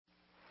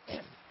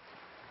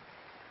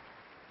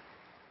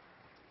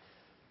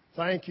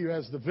Thank you.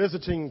 As the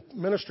visiting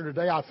minister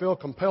today, I feel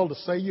compelled to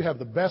say you have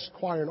the best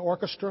choir and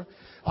orchestra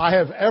I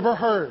have ever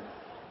heard.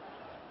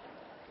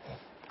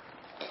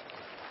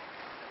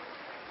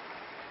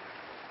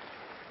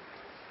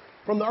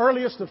 From the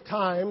earliest of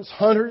times,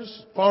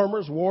 hunters,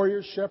 farmers,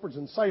 warriors, shepherds,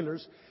 and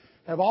sailors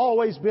have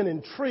always been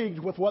intrigued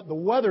with what the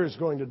weather is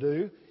going to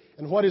do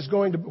and what it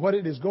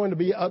is going to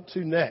be up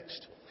to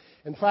next.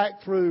 In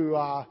fact, through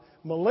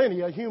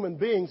millennia, human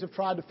beings have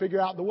tried to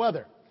figure out the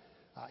weather.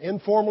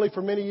 Informally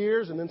for many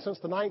years, and then since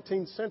the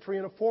 19th century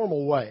in a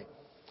formal way.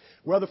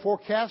 Weather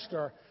forecasts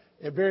are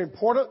very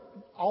important,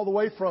 all the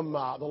way from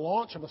the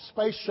launch of a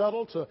space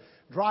shuttle to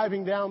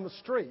driving down the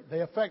street. They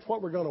affect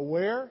what we're going to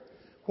wear,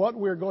 what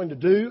we're going to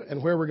do,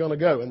 and where we're going to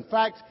go. In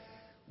fact,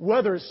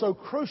 weather is so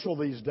crucial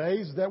these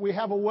days that we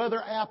have a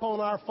weather app on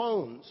our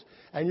phones.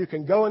 And you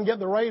can go and get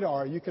the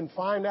radar. You can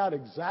find out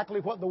exactly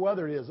what the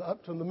weather is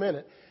up to the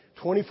minute,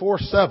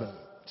 24/7.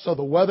 So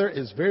the weather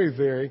is very,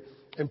 very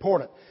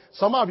important.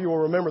 Some of you will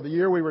remember the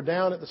year we were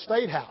down at the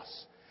State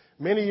House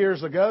many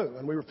years ago,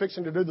 and we were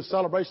fixing to do the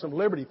Celebration of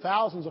Liberty.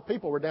 Thousands of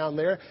people were down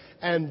there,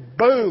 and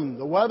boom,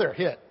 the weather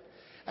hit.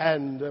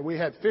 And we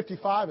had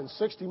 55 and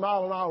 60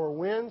 mile an hour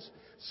winds.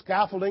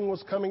 Scaffolding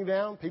was coming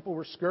down. People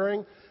were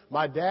scurrying.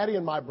 My daddy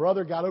and my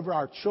brother got over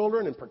our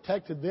children and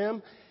protected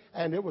them.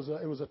 And it was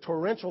a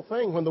torrential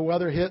thing when the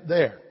weather hit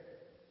there.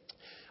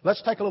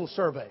 Let's take a little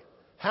survey.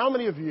 How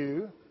many of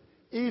you,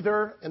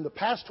 either in the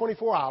past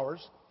 24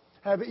 hours,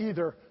 have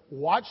either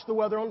watched the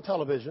weather on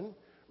television,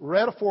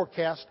 read a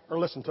forecast, or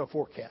listened to a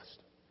forecast?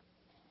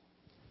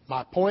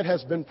 My point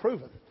has been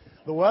proven.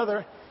 The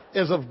weather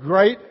is of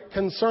great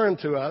concern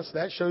to us.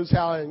 That shows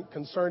how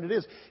concerned it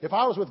is. If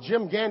I was with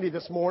Jim Gandy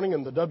this morning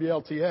in the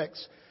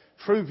WLTX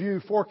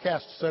TrueView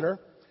Forecast Center,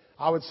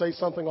 I would say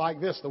something like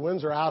this. The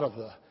winds are out of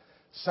the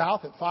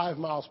south at 5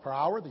 miles per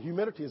hour. The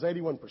humidity is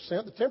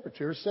 81%. The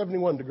temperature is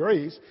 71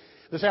 degrees.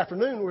 This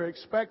afternoon, we're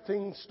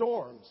expecting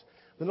storms.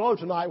 The low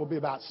tonight will be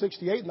about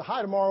 68, and the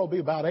high tomorrow will be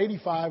about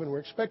 85, and we're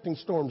expecting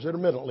storms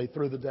intermittently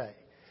through the day.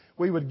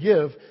 We would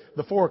give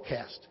the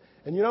forecast.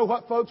 And you know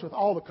what, folks? With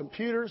all the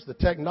computers, the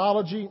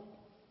technology,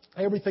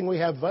 everything we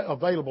have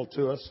available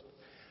to us,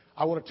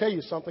 I want to tell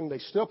you something. They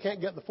still can't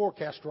get the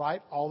forecast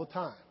right all the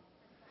time.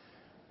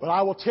 But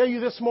I will tell you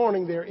this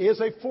morning, there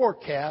is a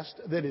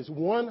forecast that is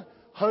 100%.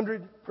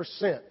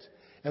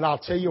 And I'll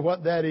tell you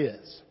what that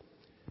is.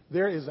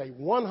 There is a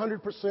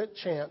 100%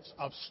 chance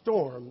of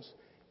storms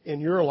in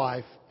your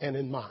life and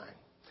in mine.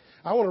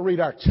 I want to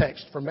read our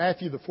text from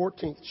Matthew, the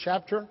 14th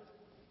chapter,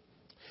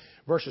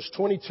 verses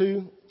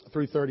 22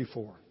 through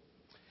 34.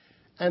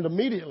 And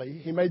immediately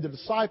he made the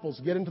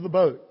disciples get into the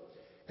boat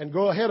and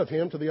go ahead of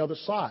him to the other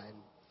side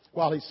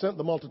while he sent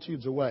the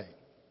multitudes away.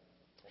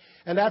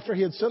 And after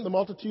he had sent the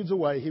multitudes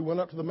away, he went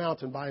up to the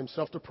mountain by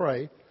himself to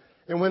pray.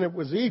 And when it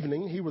was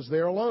evening, he was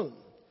there alone.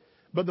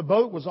 But the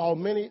boat was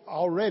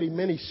already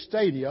many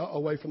stadia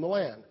away from the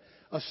land.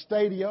 A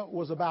stadia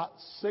was about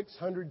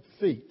 600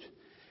 feet.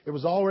 It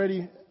was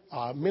already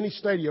many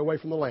stadia away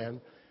from the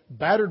land,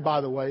 battered by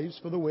the waves,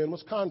 for the wind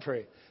was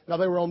contrary. Now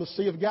they were on the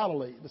Sea of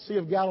Galilee. The Sea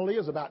of Galilee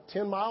is about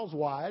 10 miles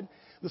wide.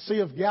 The Sea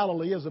of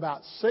Galilee is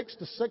about 600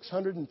 to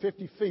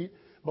 650 feet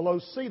below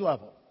sea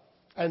level.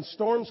 And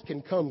storms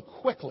can come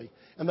quickly,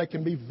 and they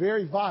can be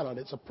very violent.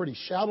 It's a pretty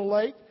shallow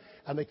lake,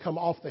 and they come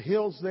off the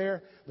hills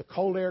there. The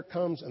cold air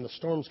comes, and the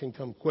storms can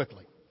come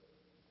quickly.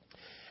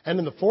 And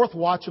in the fourth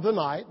watch of the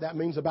night, that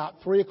means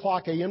about 3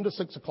 o'clock a.m. to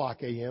 6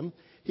 o'clock a.m.,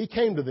 he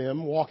came to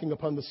them walking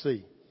upon the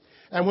sea.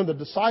 And when the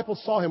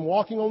disciples saw him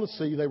walking on the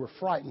sea, they were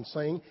frightened,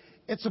 saying,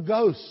 "It's a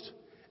ghost."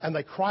 And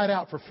they cried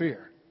out for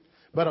fear.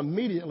 But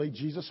immediately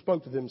Jesus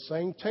spoke to them,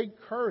 saying, "Take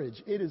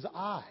courage, it is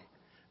I.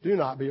 Do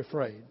not be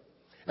afraid."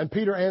 And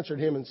Peter answered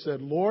him and said,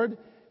 "Lord,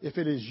 if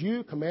it is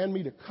you, command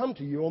me to come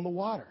to you on the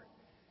water."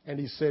 And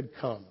he said,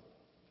 "Come."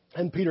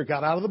 And Peter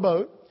got out of the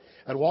boat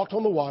and walked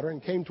on the water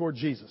and came toward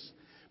Jesus.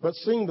 But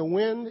seeing the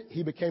wind,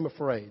 he became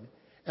afraid.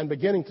 And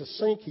beginning to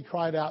sink, he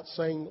cried out,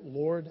 saying,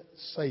 "Lord,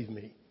 save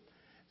me."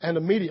 And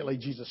immediately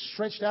Jesus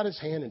stretched out his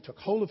hand and took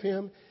hold of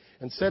him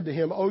and said to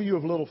him, "O you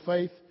of little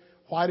faith,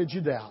 why did you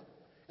doubt?"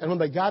 And when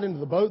they got into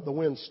the boat, the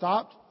wind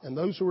stopped, and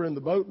those who were in the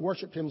boat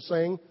worshipped him,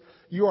 saying,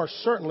 "You are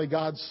certainly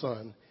God's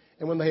Son."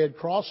 And when they had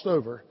crossed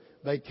over,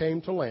 they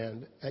came to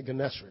land at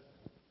Gennesaret.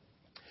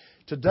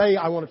 Today,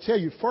 I want to tell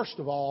you, first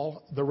of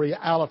all, the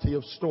reality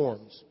of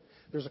storms.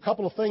 There's a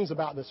couple of things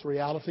about this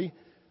reality.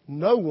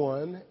 No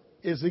one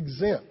is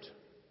exempt.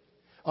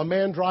 A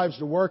man drives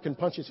to work and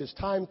punches his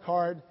time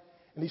card,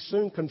 and he's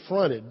soon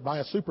confronted by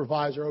a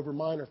supervisor over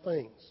minor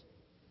things.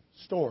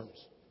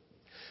 Storms.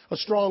 A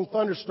strong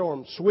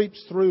thunderstorm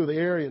sweeps through the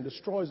area and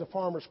destroys a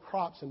farmer's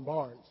crops and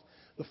barns.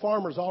 The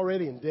farmer's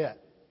already in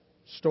debt.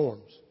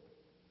 Storms.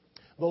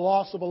 The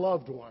loss of a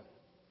loved one.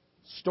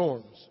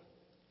 Storms.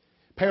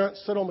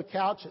 Parents sit on the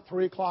couch at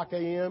 3 o'clock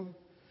a.m.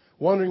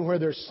 wondering where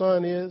their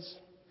son is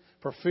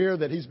for fear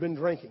that he's been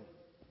drinking.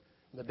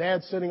 The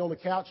dad sitting on the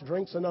couch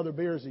drinks another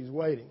beer as he's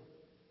waiting.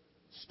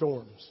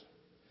 Storms.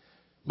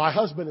 My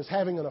husband is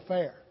having an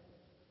affair.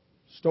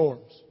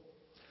 Storms.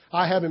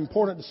 I have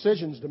important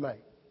decisions to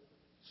make.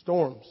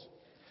 Storms.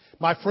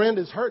 My friend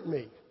has hurt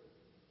me.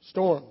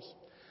 Storms.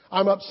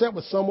 I'm upset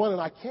with someone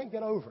and I can't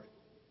get over it.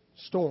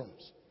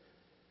 Storms.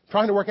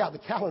 Trying to work out the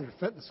calendar to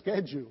fit the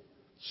schedule.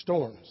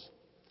 Storms.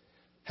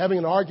 Having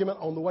an argument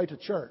on the way to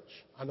church.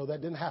 I know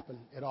that didn't happen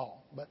at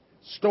all, but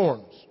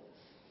storms.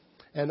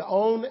 And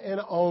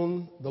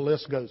on the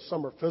list goes.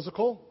 Some are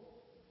physical,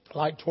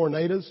 like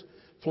tornadoes,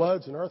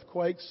 floods, and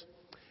earthquakes.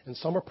 And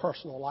some are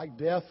personal, like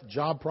death,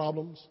 job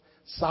problems,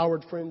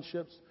 soured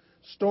friendships.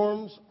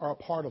 Storms are a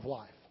part of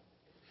life.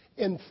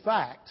 In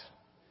fact,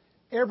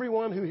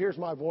 everyone who hears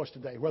my voice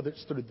today, whether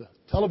it's through the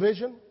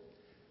television,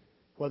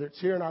 whether it's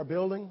here in our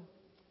building,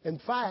 in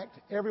fact,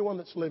 everyone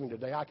that's living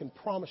today, I can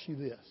promise you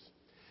this.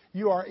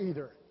 You are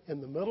either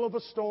in the middle of a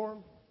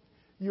storm,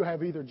 you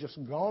have either just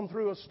gone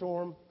through a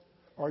storm,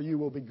 or you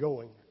will be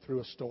going through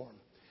a storm.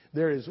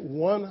 There is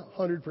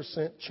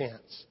 100%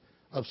 chance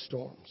of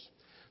storms.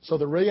 So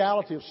the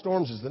reality of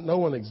storms is that no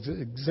one is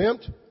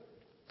exempt.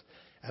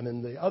 And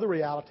then the other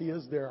reality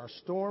is there are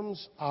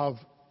storms of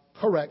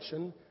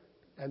correction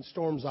and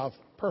storms of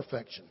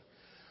perfection.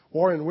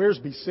 Warren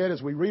Wiersbe said,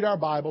 as we read our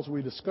Bibles,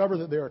 we discover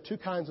that there are two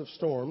kinds of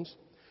storms.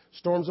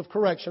 Storms of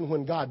correction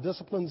when God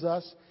disciplines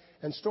us,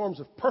 and storms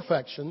of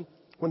perfection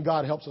when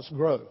God helps us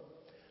grow.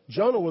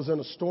 Jonah was in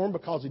a storm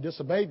because he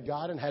disobeyed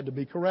God and had to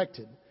be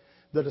corrected.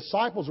 The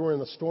disciples were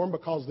in a storm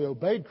because they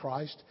obeyed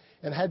Christ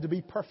and had to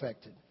be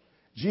perfected.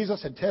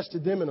 Jesus had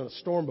tested them in a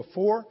storm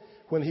before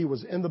when he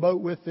was in the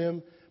boat with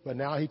them, but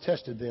now he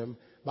tested them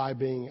by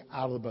being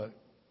out of the boat.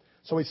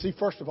 So we see,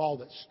 first of all,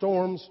 that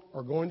storms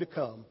are going to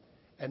come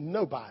and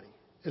nobody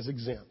is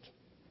exempt.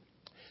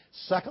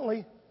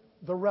 Secondly,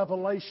 the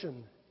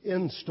revelation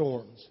in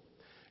storms.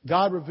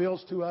 God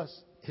reveals to us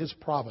his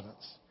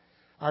providence.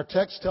 Our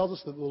text tells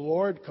us that the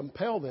Lord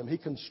compelled them. He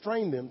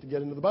constrained them to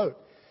get into the boat.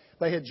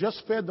 They had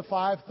just fed the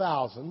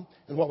 5,000,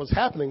 and what was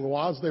happening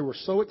was they were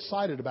so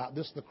excited about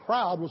this, the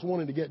crowd was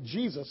wanting to get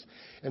Jesus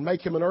and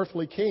make him an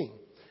earthly king.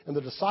 And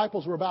the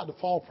disciples were about to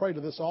fall prey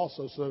to this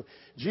also. So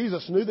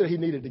Jesus knew that he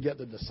needed to get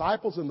the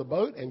disciples in the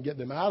boat and get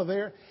them out of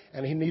there,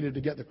 and he needed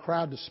to get the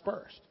crowd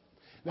dispersed.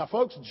 Now,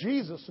 folks,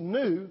 Jesus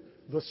knew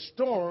the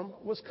storm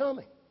was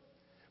coming,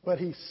 but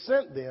he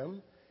sent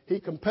them, he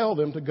compelled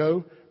them to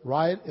go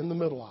right in the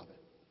middle of it.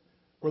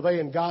 Were they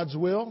in God's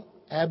will?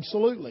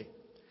 Absolutely.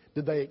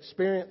 Did they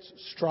experience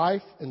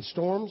strife and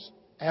storms?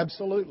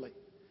 Absolutely.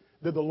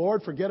 Did the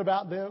Lord forget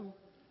about them?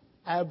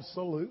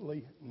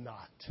 Absolutely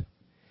not.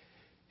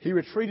 He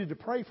retreated to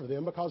pray for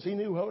them because he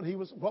knew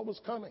what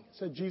was coming. It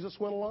said Jesus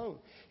went alone.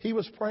 He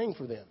was praying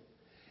for them.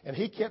 And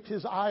he kept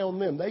his eye on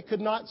them. They could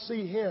not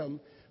see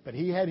him, but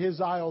he had his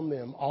eye on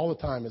them all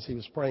the time as he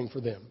was praying for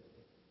them.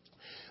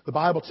 The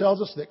Bible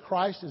tells us that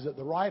Christ is at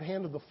the right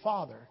hand of the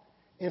Father,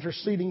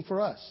 interceding for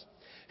us.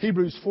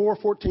 Hebrews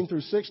 4:14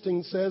 through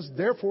 16 says,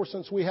 therefore,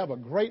 since we have a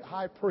great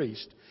high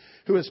priest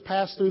who has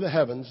passed through the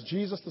heavens,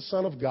 Jesus the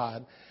Son of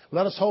God,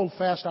 let us hold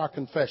fast our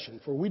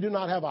confession. For we do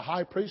not have a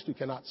high priest who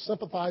cannot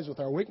sympathize with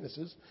our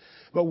weaknesses,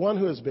 but one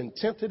who has been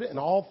tempted in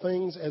all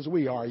things as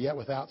we are, yet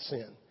without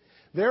sin.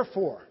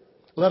 Therefore,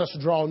 let us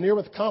draw near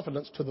with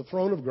confidence to the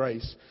throne of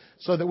grace,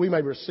 so that we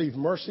may receive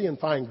mercy and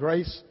find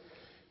grace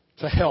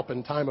to help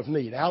in time of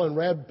need. Alan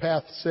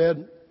Redpath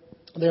said,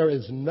 there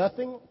is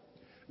nothing,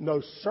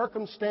 no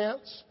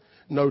circumstance,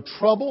 no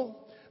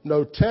trouble,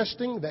 no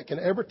testing that can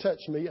ever touch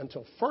me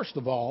until, first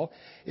of all,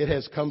 it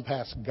has come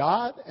past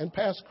God and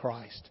past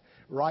Christ,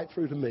 right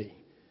through to me.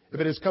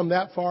 If it has come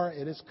that far,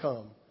 it has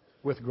come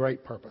with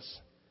great purpose.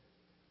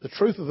 The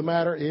truth of the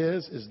matter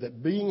is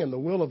that being in the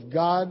will of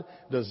God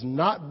does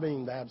not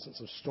mean the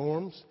absence of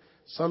storms.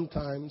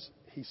 Sometimes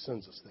he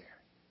sends us there.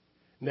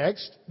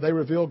 Next, they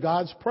reveal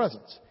God's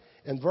presence.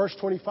 In verse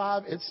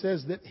 25, it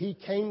says that he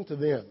came to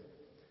them.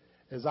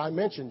 As I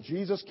mentioned,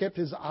 Jesus kept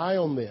his eye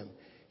on them.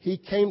 He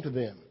came to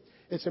them.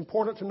 It's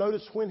important to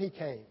notice when he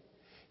came.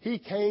 He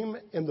came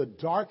in the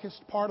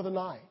darkest part of the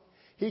night.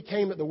 He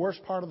came at the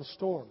worst part of the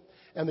storm.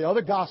 And the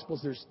other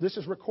Gospels, this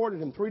is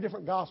recorded in 3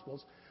 different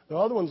Gospels. The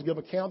other ones give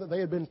account that they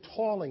had been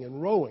toiling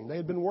and rowing. They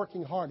had been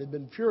working hard. They had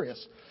been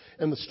furious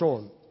in the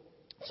storm.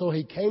 So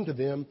he came to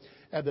them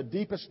at the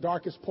deepest,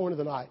 darkest point of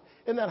the night.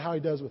 Isn't that how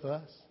he does with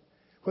us?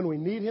 When we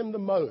need him the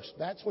most,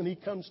 that's when he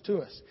comes to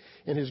us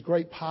in his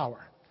great power.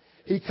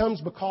 He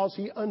comes because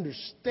he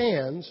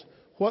understands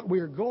what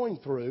we're going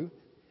through,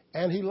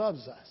 and he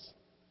loves us.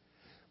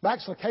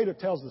 Max Lucado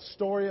tells the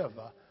story of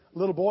a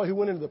little boy who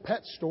went into the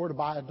pet store to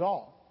buy a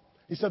doll.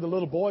 He said the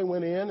little boy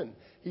went in and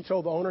he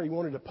told the owner he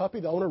wanted a puppy.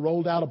 The owner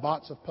rolled out a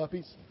box of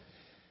puppies.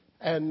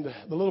 And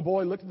the little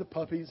boy looked at the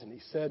puppies and he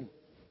said,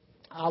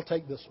 I'll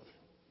take this one.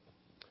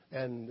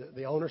 And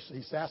he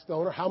asked the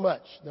owner, how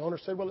much? The owner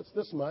said, well, it's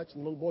this much.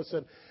 And the little boy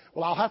said,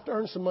 well, I'll have to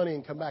earn some money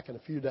and come back in a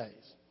few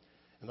days.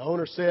 And the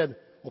owner said,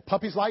 well,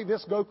 puppies like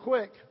this go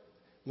quick.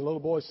 And the little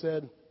boy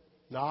said,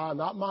 nah,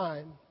 not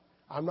mine.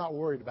 I'm not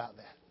worried about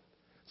that.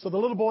 So the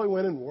little boy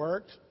went and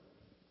worked.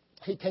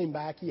 He came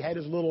back. He had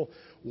his little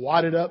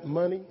wadded up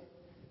money.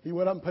 He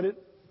went up and put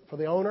it for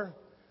the owner.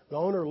 The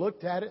owner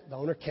looked at it. The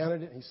owner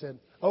counted it. And he said,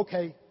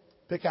 okay,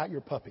 pick out your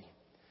puppy.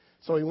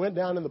 So he went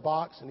down in the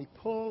box and he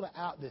pulled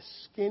out this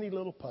skinny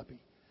little puppy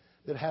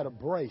that had a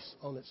brace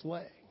on its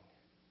leg.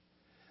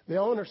 The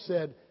owner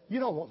said, "You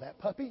don't want that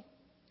puppy.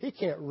 He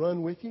can't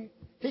run with you.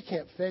 He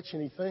can't fetch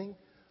anything."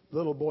 The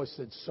little boy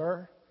said,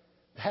 "Sir,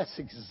 that's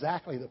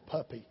exactly the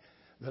puppy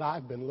that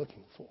I've been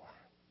looking for."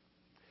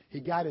 He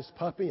got his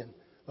puppy, and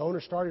the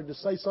owner started to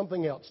say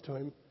something else to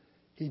him.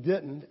 He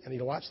didn't, and he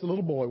watched the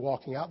little boy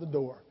walking out the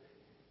door.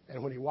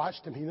 And when he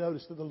watched him, he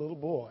noticed that the little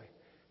boy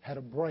had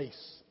a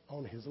brace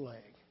on his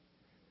leg.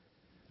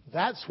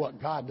 That's what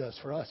God does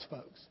for us,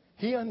 folks.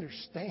 He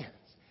understands.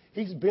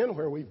 He's been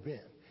where we've been,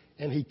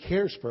 and He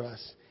cares for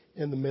us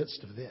in the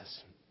midst of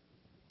this.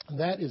 And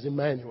that is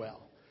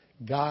Emmanuel,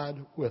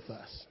 God with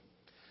us.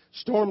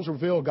 Storms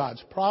reveal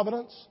God's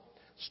providence.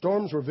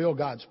 Storms reveal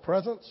God's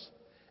presence.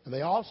 And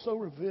they also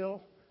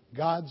reveal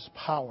God's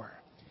power.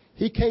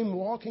 He came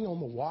walking on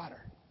the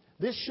water.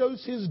 This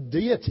shows His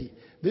deity.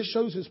 This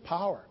shows His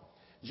power.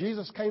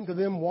 Jesus came to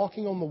them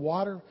walking on the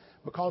water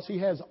because He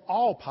has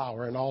all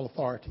power and all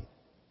authority.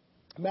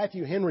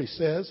 Matthew Henry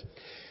says,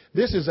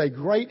 "This is a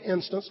great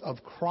instance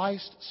of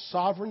Christ's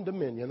sovereign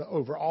dominion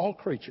over all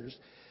creatures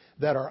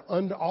that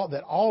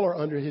all are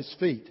under His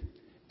feet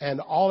and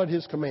all at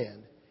His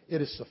command.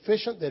 It is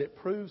sufficient that it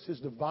proves His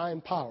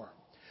divine power."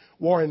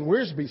 Warren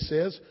Wiersbe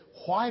says,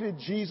 "Why did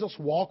Jesus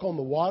walk on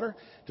the water?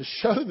 To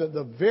show that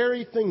the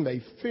very thing they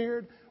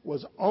feared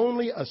was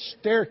only a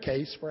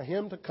staircase for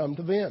Him to come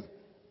to them."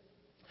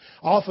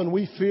 Often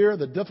we fear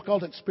the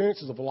difficult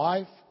experiences of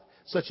life,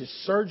 such as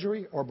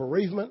surgery or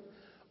bereavement,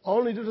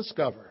 only to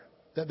discover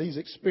that these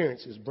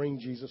experiences bring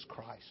Jesus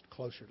Christ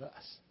closer to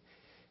us.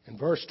 In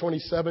verse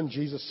 27,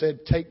 Jesus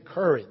said, "Take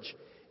courage.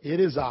 It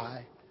is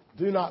I.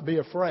 Do not be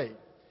afraid."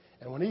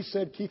 And when He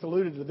said, Keith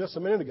alluded to this a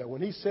minute ago,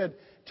 when He said,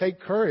 "Take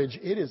courage.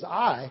 It is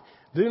I.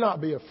 Do not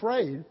be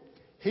afraid,"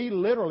 He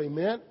literally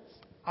meant,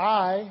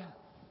 "I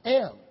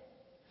am."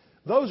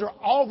 Those are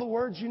all the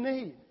words you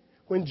need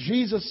when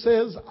Jesus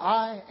says,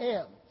 "I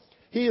am."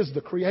 He is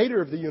the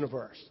creator of the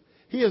universe.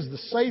 He is the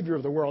Savior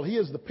of the world. He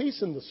is the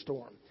peace in the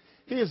storm.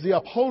 He is the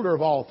upholder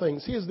of all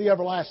things. He is the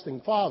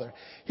everlasting Father.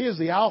 He is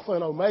the Alpha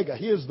and Omega.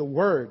 He is the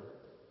Word.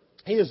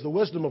 He is the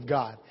wisdom of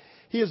God.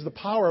 He is the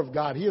power of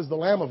God. He is the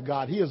Lamb of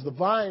God. He is the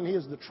vine. He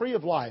is the tree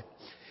of life.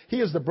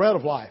 He is the bread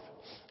of life.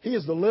 He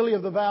is the lily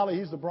of the valley.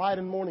 He's the bright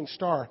and morning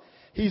star.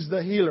 He's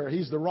the healer.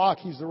 He's the rock.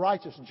 He's the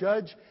righteous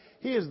judge.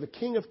 He is the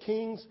King of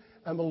kings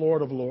and the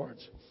Lord of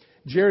lords.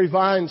 Jerry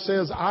Vine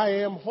says, "I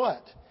am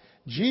what?"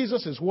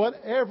 Jesus is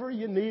whatever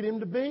you need Him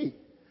to be.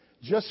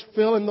 Just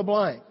fill in the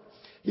blank.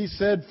 He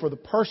said for the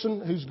person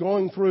who's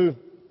going through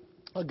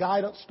a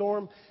guidance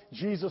storm,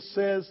 Jesus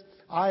says,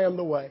 "I am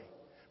the way."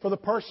 For the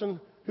person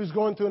who's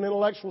going through an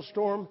intellectual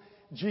storm,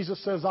 Jesus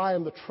says, "I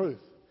am the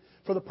truth."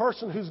 For the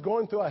person who's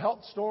going through a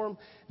health storm,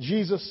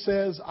 Jesus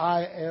says,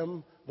 "I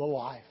am the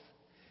life."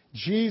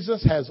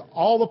 Jesus has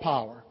all the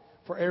power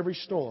for every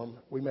storm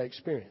we may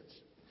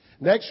experience.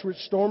 Next,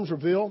 storms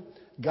reveal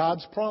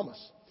God's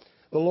promise.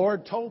 The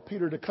Lord told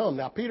Peter to come.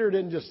 Now, Peter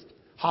didn't just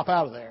hop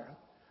out of there.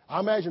 I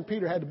imagine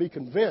Peter had to be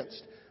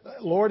convinced,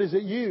 "Lord, is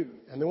it you?"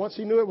 And then once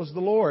he knew it was the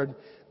Lord,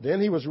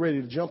 then he was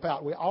ready to jump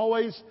out. We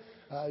always,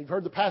 you've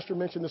heard the pastor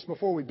mention this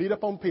before, we beat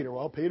up on Peter.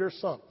 Well, Peter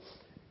sunk.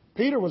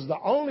 Peter was the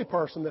only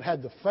person that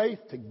had the faith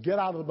to get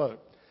out of the boat.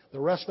 The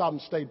rest of them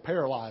stayed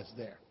paralyzed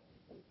there.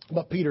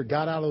 But Peter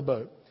got out of the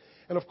boat.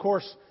 And of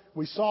course,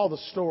 we saw the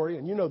story,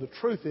 and you know the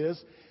truth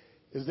is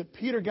that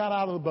Peter got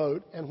out of the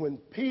boat, and when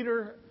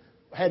Peter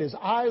had his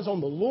eyes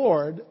on the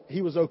Lord,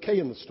 he was okay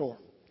in the storm.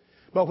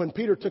 But when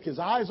Peter took his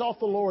eyes off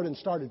the Lord and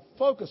started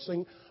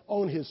focusing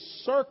on his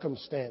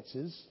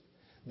circumstances,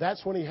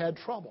 that's when he had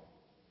trouble.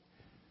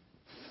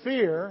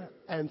 Fear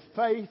and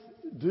faith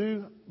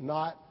do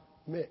not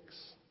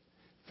mix.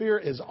 Fear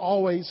is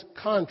always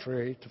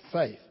contrary to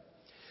faith.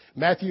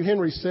 Matthew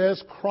Henry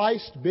says,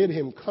 "Christ bid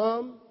him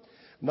come,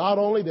 not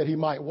only that he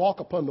might walk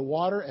upon the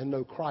water and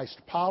know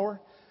Christ's power,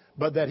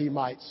 but that he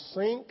might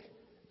sink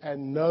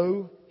and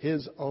know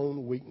his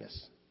own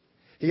weakness."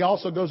 He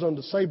also goes on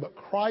to say, "But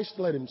Christ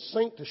let him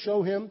sink to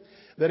show him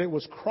that it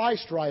was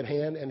Christ's right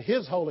hand and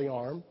His holy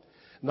arm,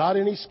 not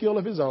any skill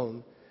of his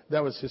own,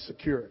 that was his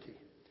security."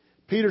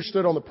 Peter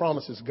stood on the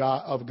promises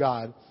of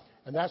God,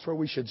 and that's where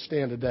we should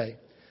stand today.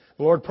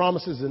 The Lord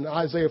promises in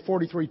Isaiah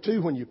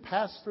 43:2, "When you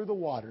pass through the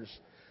waters,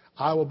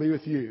 I will be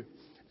with you.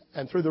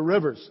 And through the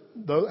rivers,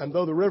 though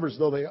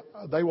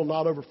they will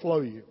not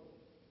overflow you.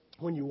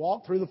 When you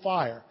walk through the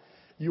fire,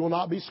 you will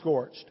not be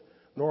scorched,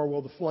 nor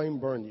will the flame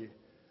burn you."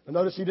 And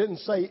notice He didn't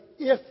say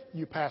if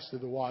you pass through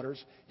the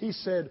waters. He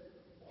said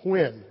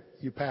when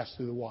you pass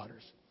through the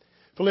waters.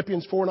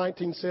 Philippians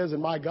 4:19 says,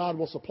 "And my God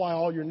will supply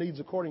all your needs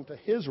according to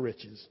His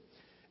riches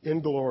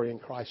in glory in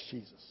Christ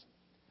Jesus."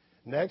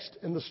 Next,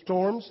 in the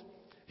storms,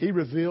 He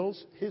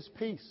reveals His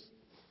peace.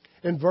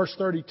 In verse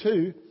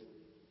 32,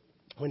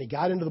 when he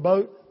got into the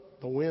boat,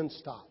 the wind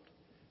stopped.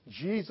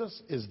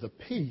 Jesus is the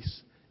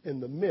peace in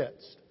the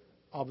midst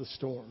of the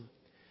storm.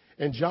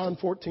 In John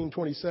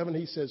 14:27,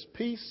 He says,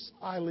 "Peace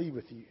I leave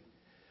with you.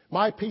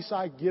 My peace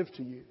I give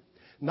to you.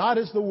 Not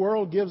as the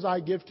world gives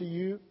I give to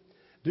you.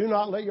 Do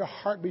not let your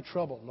heart be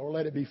troubled, nor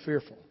let it be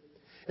fearful.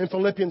 In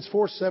Philippians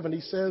 4:7,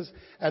 he says,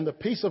 and the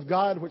peace of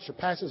God, which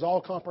surpasses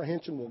all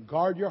comprehension, will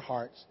guard your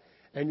hearts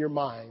and your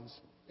minds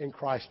in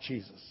Christ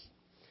Jesus.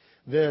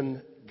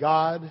 Then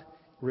God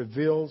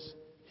reveals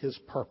His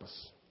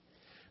purpose.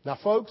 Now,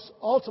 folks,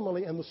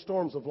 ultimately in the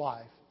storms of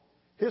life,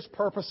 His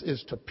purpose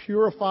is to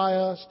purify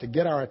us, to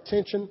get our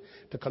attention,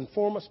 to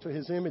conform us to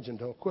His image, and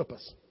to equip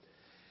us.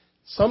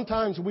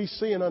 Sometimes we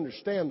see and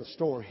understand the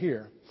storm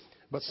here,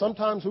 but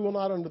sometimes we will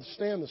not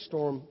understand the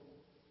storm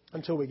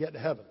until we get to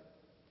heaven.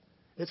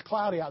 It's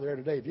cloudy out there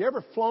today. Have you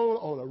ever flown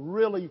on a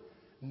really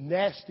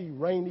nasty,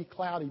 rainy,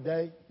 cloudy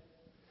day?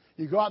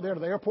 You go out there to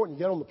the airport and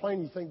you get on the plane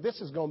and you think,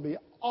 this is going to be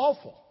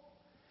awful.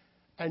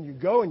 And you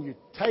go and you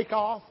take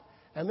off,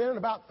 and then in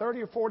about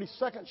 30 or 40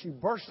 seconds you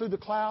burst through the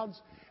clouds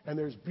and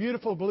there's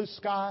beautiful blue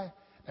sky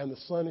and the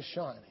sun is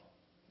shining.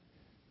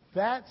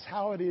 That's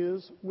how it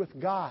is with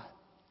God.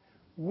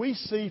 We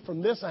see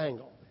from this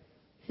angle.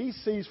 He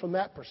sees from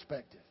that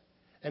perspective.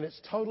 And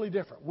it's totally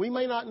different. We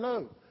may not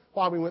know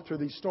why we went through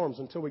these storms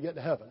until we get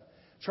to heaven.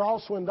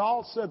 Charles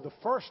Swindoll said the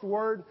first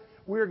word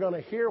we're going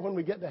to hear when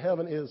we get to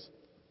heaven is,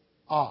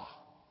 ah.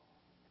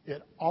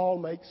 It all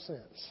makes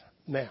sense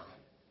now.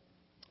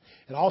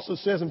 It also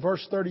says in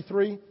verse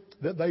 33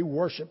 that they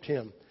worshiped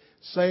Him,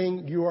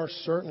 saying, you are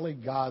certainly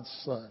God's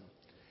Son.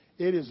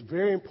 It is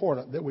very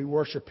important that we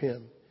worship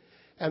Him.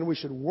 And we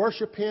should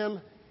worship Him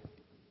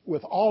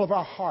with all of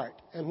our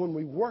heart. And when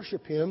we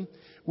worship Him,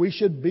 we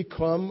should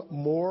become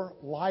more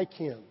like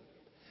Him.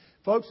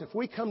 Folks, if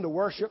we come to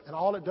worship and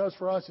all it does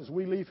for us is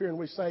we leave here and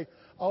we say,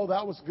 oh,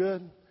 that was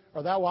good,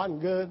 or that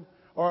wasn't good,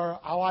 or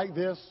I like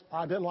this, or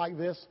I didn't like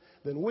this,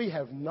 then we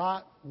have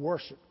not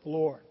worshiped the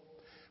Lord.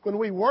 When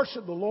we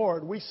worship the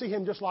Lord, we see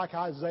Him just like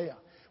Isaiah.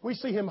 We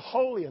see Him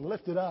holy and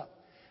lifted up.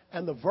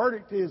 And the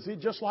verdict is,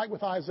 just like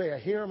with Isaiah,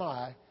 here am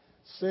I,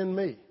 send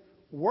me.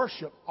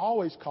 Worship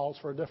always calls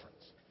for a difference.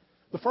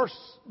 The first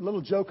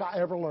little joke I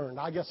ever learned,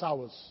 I guess I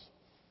was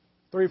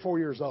 3 or 4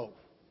 years old.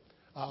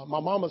 My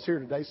mama's here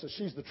today, so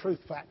she's the truth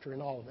factor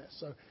in all of this.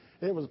 So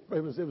it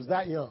was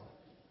that young.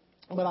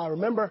 But I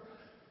remember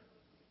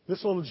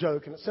this little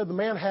joke, and it said the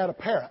man had a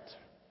parrot.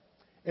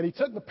 And he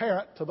took the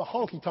parrot to the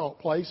honky-tonk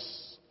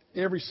place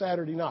every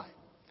Saturday night.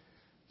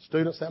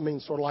 Students, that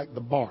means sort of like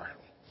the bar.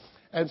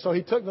 And so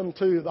he took them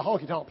to the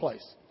honky-tonk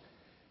place.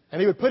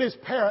 And he would put his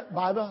parrot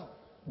by the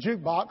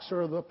jukebox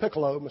or the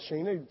piccolo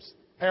machine. The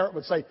parrot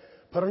would say,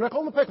 put a nickel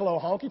on the piccolo,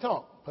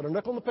 honky-tonk. Put a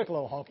nickel on the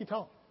piccolo,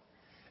 honky-tonk.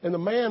 And the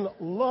man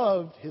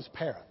loved his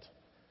parrot.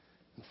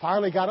 And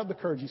finally got up the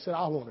courage. He said,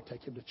 I want to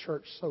take him to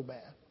church so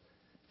bad.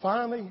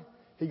 Finally,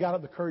 he got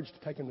up the courage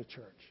to take him to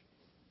church.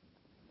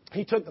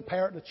 He took the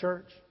parrot to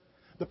church.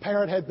 The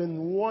parrot had been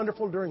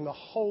wonderful during the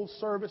whole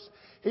service.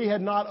 He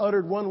had not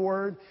uttered one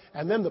word.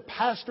 And then the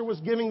pastor was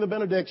giving the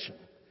benediction.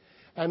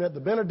 And at the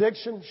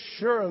benediction,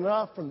 sure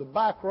enough, from the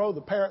back row,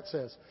 the parrot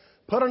says,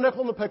 put a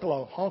nickel in the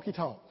piccolo,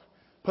 honky-tonk.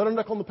 Put a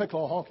nickel in the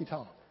piccolo,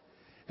 honky-tonk.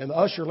 And the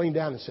usher leaned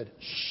down and said,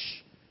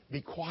 shh,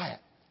 be quiet.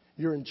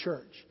 You're in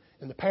church.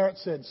 And the parrot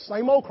said,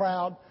 same old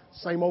crowd,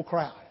 same old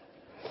crowd.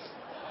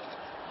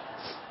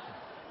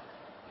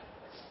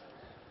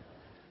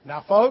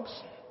 Now, folks,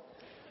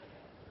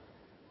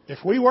 if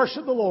we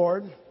worship the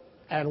Lord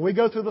and we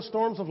go through the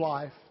storms of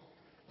life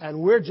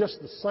and we're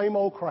just the same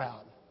old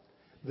crowd,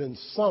 then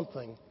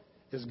something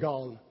has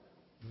gone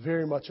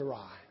very much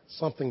awry.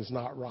 Something's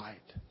not right.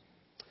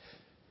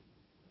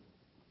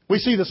 We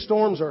see the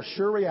storms are a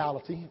sure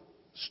reality.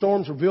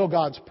 Storms reveal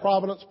God's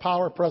providence,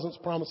 power, presence,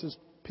 promises,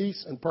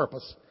 peace, and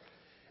purpose.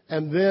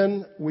 And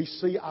then we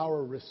see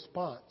our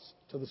response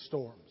to the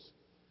storms.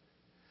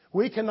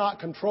 We cannot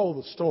control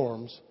the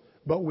storms,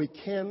 but we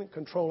can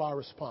control our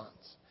response.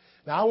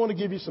 Now, I want to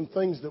give you some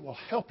things that will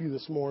help you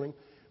this morning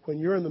when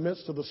you're in the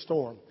midst of the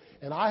storm.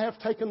 And I have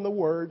taken the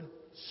word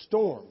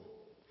storm.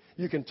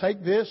 You can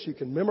take this, you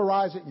can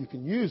memorize it, you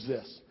can use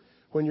this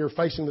when you're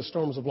facing the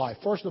storms of life.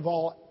 First of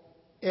all,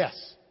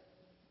 S.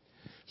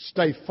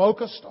 Stay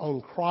focused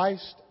on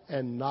Christ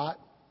and not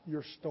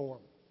your storm.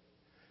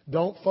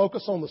 Don't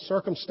focus on the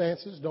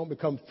circumstances. Don't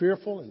become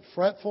fearful and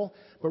fretful,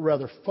 but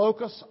rather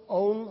focus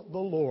on the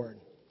Lord.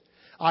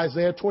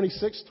 Isaiah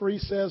 26:3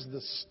 says,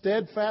 the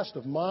steadfast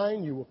of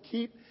mind you will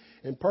keep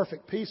in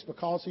perfect peace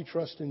because he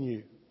trusts in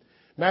you.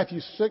 Matthew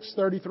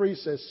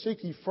 6:33 says,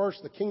 seek ye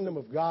first the kingdom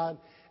of God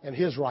and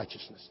his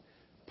righteousness.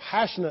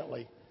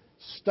 Passionately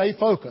stay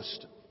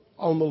focused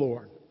on the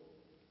Lord.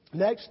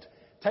 Next,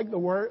 take the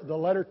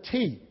letter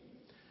T.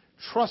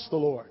 Trust the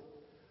Lord.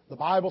 The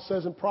Bible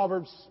says in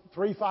Proverbs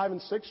 3, 5,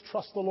 and 6,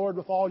 trust the Lord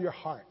with all your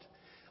heart.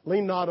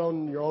 Lean not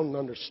on your own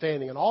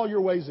understanding. In all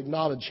your ways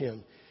acknowledge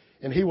him,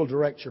 and he will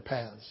direct your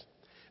paths.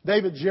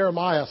 David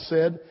Jeremiah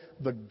said,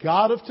 the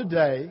God of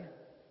today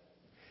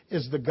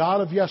is the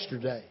God of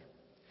yesterday.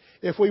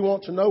 If we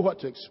want to know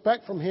what to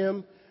expect from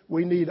him,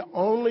 we need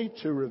only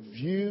to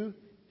review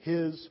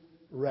his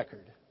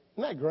record.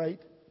 Isn't that great?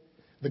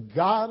 The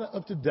God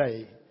of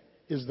today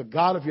is the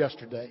God of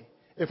yesterday.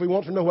 If we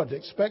want to know what to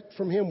expect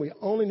from him, we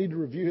only need to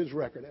review his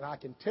record. And I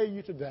can tell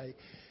you today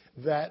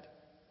that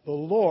The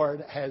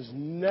Lord has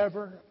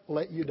never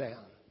let you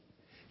down.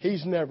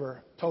 He's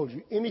never told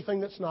you anything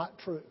that's not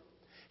true.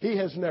 He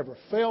has never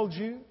failed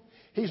you.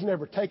 He's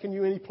never taken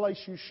you any place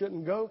you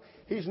shouldn't go.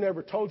 He's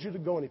never told you to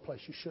go any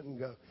place you shouldn't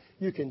go.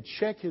 You can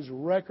check His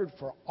record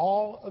for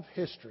all of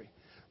history.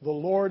 The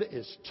Lord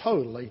is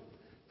totally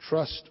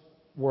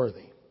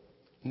trustworthy.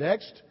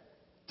 Next,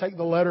 take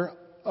the letter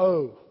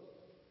O.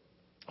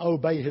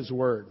 Obey His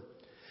word.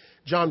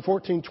 John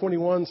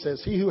 14:21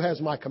 says, He who has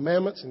my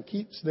commandments and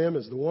keeps them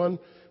is the one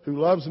who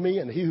loves me,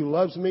 and he who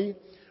loves me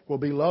will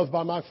be loved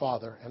by my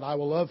Father, and I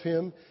will love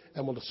him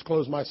and will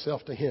disclose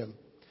myself to him.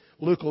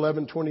 Luke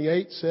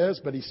 11:28 says,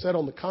 But he said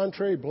on the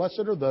contrary,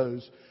 Blessed are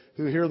those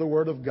who hear the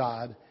word of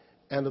God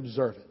and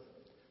observe it.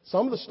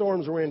 Some of the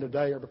storms we're in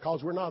today are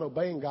because we're not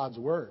obeying God's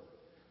word.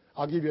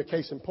 I'll give you a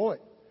case in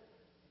point.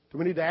 Do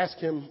we need to ask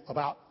Him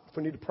if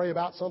we need to pray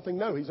about something?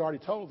 No, He's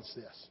already told us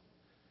this.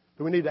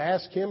 Do we need to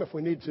ask Him if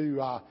we need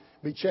to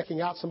be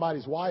checking out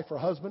somebody's wife or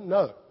husband?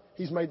 No,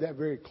 He's made that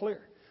very clear.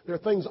 There are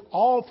things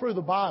all through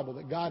the Bible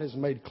that God has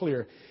made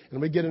clear,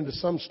 and we get into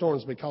some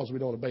storms because we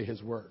don't obey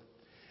His word.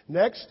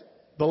 Next,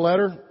 the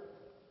letter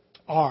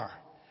R.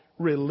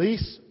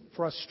 Release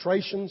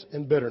frustrations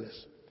and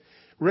bitterness.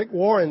 Rick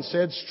Warren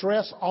said,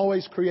 stress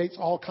always creates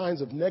all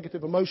kinds of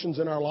negative emotions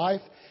in our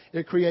life.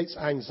 It creates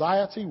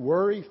anxiety,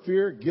 worry,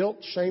 fear, guilt,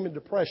 shame, and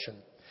depression.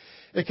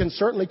 It can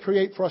certainly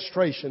create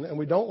frustration, and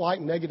we don't like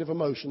negative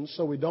emotions,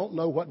 so we don't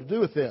know what to do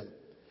with them.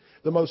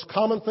 The most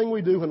common thing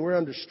we do when we're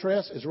under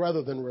stress is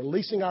rather than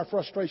releasing our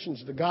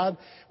frustrations to God,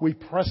 we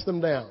press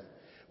them down.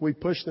 We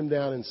push them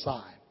down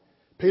inside.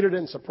 Peter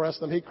didn't suppress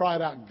them. He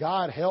cried out,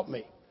 God, help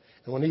me.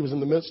 And when he was in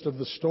the midst of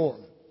the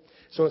storm.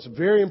 So it's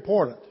very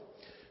important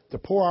to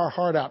pour our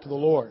heart out to the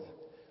Lord.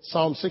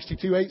 Psalm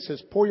 62:8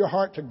 says, Pour your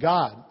heart to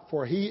God,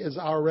 for He is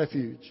our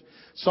refuge.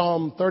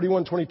 Psalm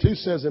 31:22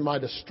 says, In my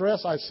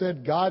distress I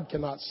said, God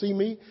cannot see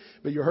me,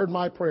 but you heard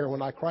my prayer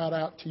when I cried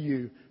out to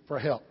you for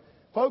help.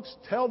 Folks,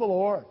 tell the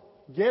Lord.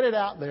 Get it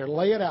out there.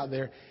 Lay it out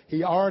there.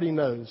 He already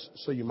knows,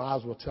 so you might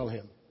as well tell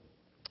Him.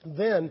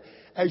 Then,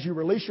 as you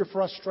release your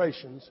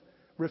frustrations,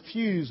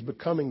 refuse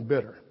becoming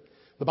bitter.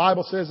 The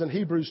Bible says in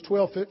Hebrews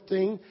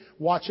 12:15,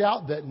 Watch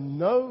out that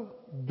no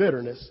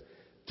bitterness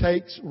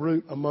takes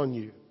root among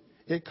you.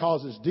 It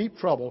causes deep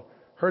trouble,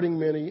 hurting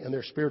many in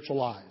their spiritual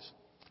lives.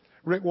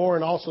 Rick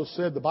Warren also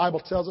said the Bible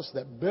tells us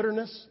that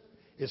bitterness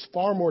is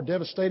far more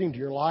devastating to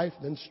your life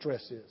than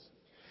stress is.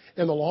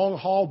 In the long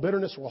haul,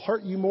 bitterness will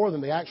hurt you more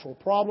than the actual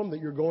problem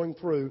that you're going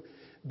through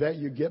that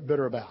you get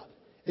bitter about.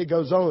 It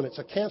goes on. It's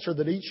a cancer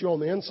that eats you on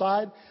the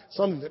inside,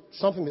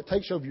 something that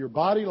takes over your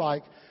body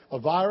like a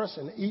virus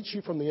and eats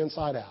you from the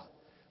inside out.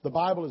 The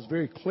Bible is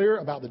very clear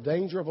about the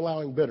danger of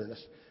allowing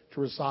bitterness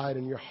to reside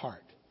in your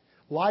heart.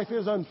 Life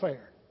is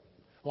unfair.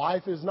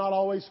 Life is not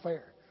always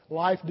fair.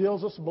 Life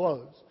deals us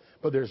blows.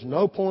 But there's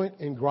no point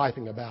in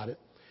griping about it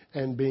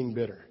and being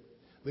bitter.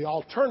 The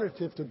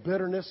alternative to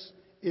bitterness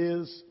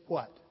is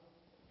what?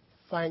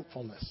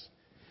 Thankfulness.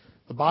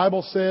 The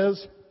Bible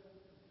says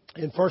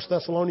in 1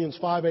 Thessalonians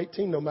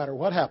 5:18, no matter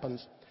what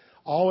happens,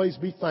 always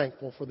be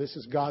thankful, for this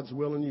is God's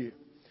will in you.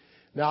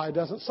 Now, it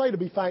doesn't say to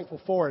be thankful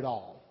for it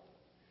all.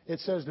 It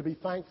says to be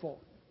thankful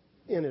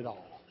in it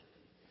all.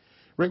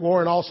 Rick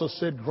Warren also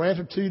said,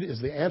 gratitude is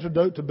the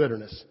antidote to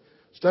bitterness.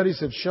 Studies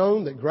have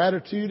shown that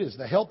gratitude is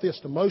the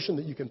healthiest emotion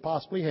that you can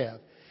possibly have.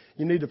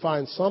 You need to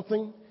find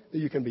something that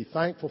you can be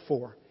thankful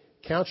for.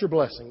 Count your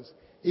blessings.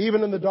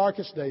 Even in the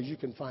darkest days, you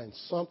can find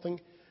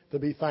something to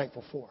be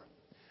thankful for.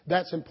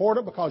 That's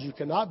important because you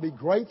cannot be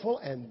grateful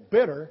and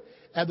bitter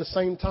at the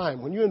same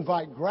time. When you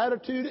invite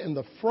gratitude in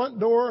the front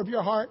door of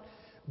your heart,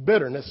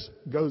 bitterness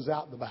goes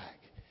out the back.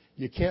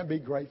 You can't be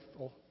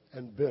grateful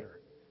and bitter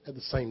at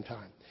the same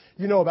time.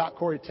 You know about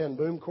Corrie ten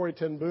Boom. Corrie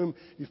ten Boom,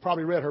 you've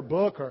probably read her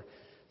book or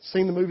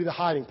seen the movie The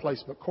Hiding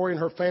Place. But Corrie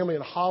and her family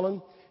in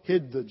Holland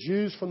hid the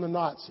Jews from the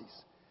Nazis.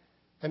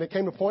 And it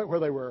came to a point where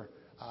they were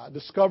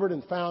discovered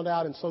and found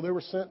out, and so they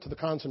were sent to the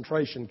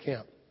concentration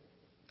camp.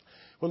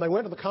 When they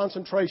went to the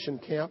concentration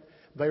camp,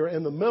 they were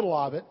in the middle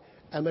of it,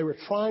 and they were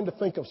trying to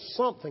think of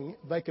something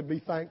they could be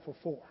thankful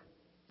for.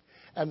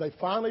 And they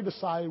finally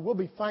decided, we'll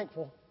be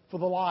thankful for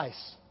the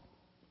lice.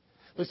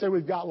 They said,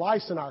 we've got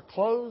lice in our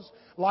clothes,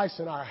 lice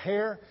in our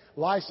hair,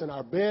 lice in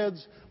our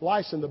beds,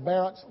 lice in the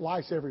barracks,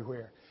 lice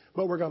everywhere.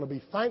 But we're going to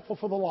be thankful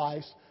for the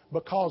lice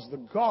because the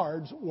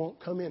guards won't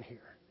come in here.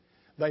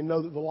 They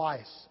know that the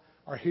lice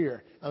are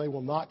here, and they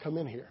will not come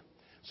in here.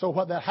 So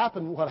what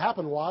happened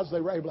was they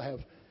were able to have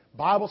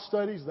Bible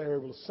studies, they were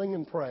able to sing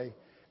and pray,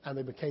 and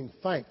they became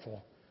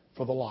thankful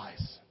for the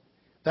lice.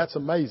 That's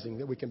amazing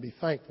that we can be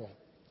thankful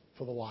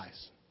for the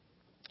lice.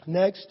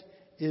 Next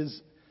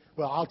is,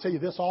 I'll tell you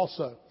this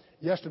also.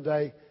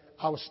 Yesterday,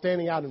 I was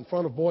standing out in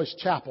front of Boyce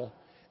Chapel,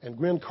 and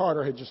Gwen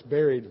Carter had just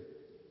buried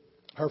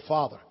her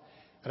father.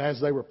 And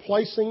as they were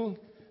placing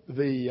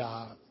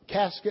the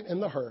casket in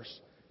the hearse,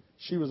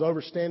 she was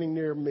over standing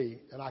near me,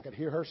 and I could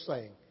hear her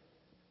saying,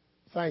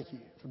 thank you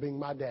for being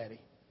my daddy.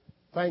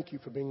 Thank you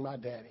for being my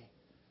daddy.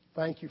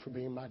 Thank you for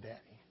being my daddy.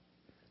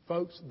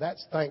 Folks,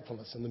 that's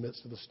thankfulness in the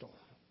midst of the storm.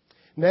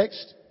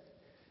 Next,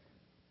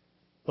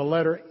 The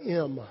letter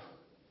M.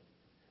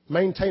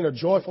 Maintain a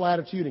joyful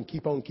attitude and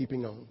keep on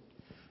keeping on.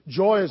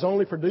 Joy is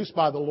only produced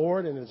by the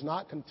Lord and is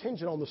not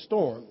contingent on the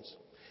storms.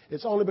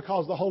 It's only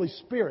because the Holy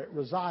Spirit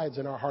resides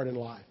in our heart and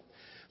life.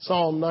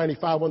 Psalm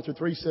 95, 1 through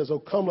 3 says, "O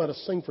come, let us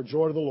sing for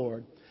joy to the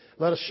Lord.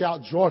 Let us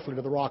shout joyfully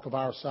to the rock of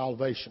our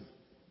salvation."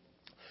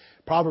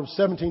 Proverbs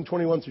 17,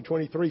 21 through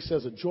 23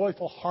 says, "A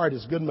joyful heart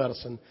is good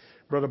medicine,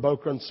 but a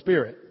broken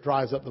spirit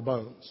dries up the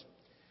bones."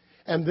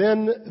 And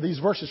then these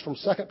verses from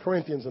 2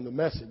 Corinthians in the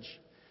Message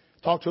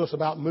talk to us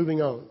about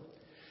moving on.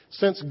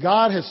 Since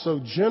God has so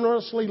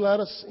generously let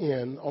us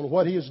in on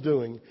what He is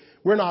doing,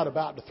 we're not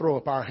about to throw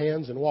up our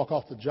hands and walk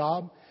off the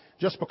job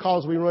just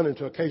because we run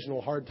into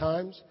occasional hard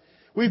times.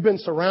 We've been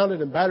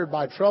surrounded and battered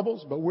by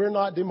troubles, but we're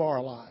not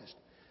demoralized.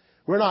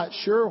 We're not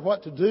sure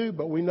what to do,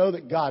 but we know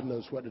that God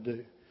knows what to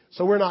do.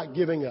 So we're not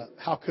giving up.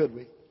 How could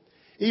we?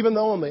 Even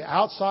though on the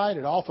outside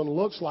it often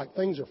looks like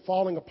things are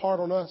falling apart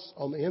on us,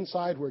 on the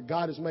inside where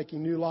God is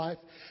making new life,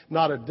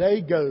 not a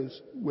day goes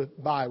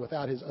by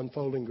without His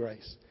unfolding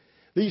grace.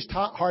 These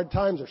hard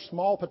times are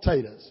small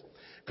potatoes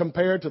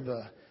compared to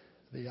the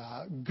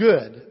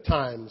good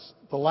times,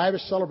 the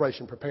lavish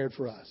celebration prepared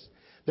for us.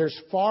 There's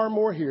far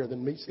more here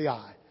than meets the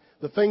eye.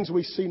 The things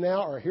we see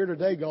now are here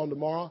today, gone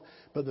tomorrow,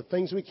 but the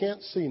things we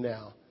can't see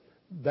now,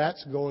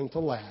 that's going to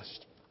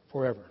last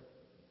forever.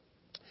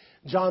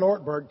 John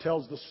Ortberg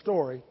tells the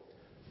story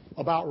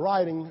about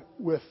riding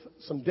with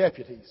some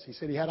deputies. He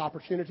said he had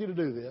opportunity to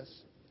do this.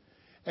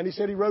 And he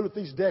said he rode with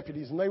these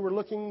deputies, and they were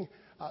looking,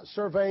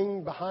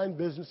 surveying behind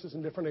businesses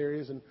in different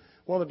areas. And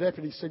one of the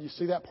deputies said, "You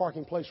see that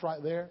parking place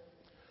right there?"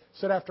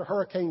 Said after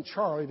Hurricane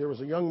Charlie, there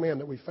was a young man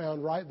that we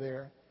found right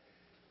there.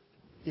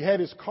 He had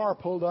his car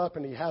pulled up,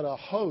 and he had a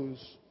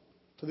hose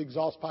to the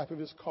exhaust pipe of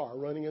his car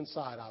running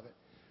inside of it,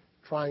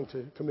 trying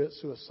to commit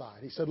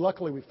suicide. He said,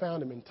 luckily we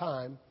found him in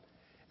time,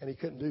 and he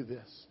couldn't do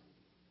this.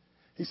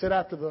 He said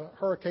after the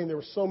hurricane, there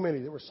were so many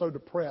that were so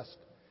depressed,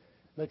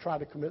 they tried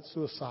to commit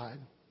suicide.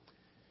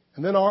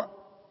 And then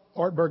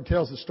Ortberg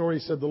tells the story.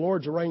 He said, the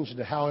Lord's arranged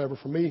it, however,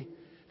 for me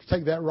to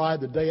take that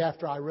ride the day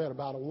after I read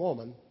about a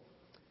woman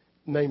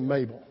named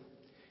Mabel.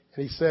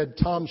 And he said,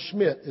 Tom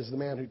Schmidt is the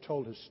man who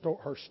told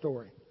her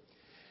story.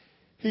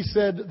 He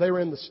said they were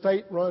in the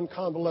state-run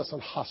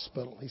convalescent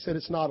hospital. He said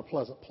it's not a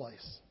pleasant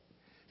place.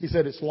 He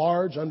said it's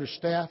large,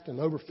 understaffed, and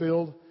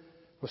overfilled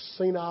with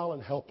senile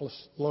and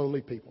helpless,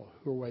 lonely people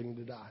who are waiting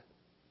to die.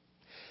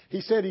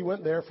 He said he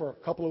went there for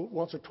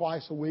once or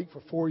twice a week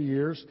for 4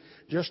 years,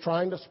 just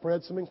trying to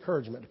spread some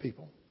encouragement to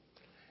people.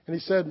 And he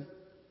said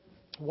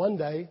one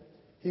day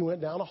he went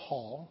down a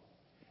hall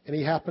and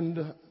he happened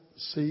to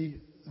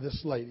see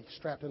this lady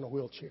strapped in a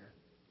wheelchair.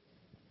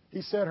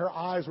 He said her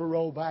eyes were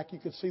rolled back. You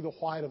could see the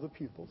white of the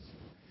pupils.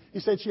 He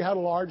said she had a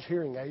large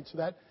hearing aid, so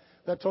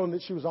that told him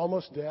that she was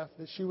almost deaf,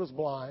 that she was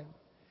blind.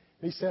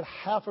 And he said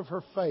half of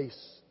her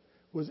face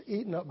was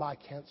eaten up by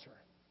cancer.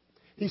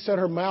 He said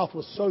her mouth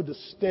was so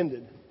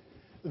distended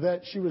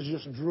that she was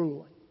just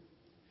drooling.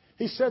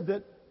 He said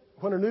that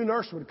when a new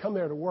nurse would come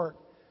there to work,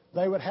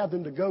 they would have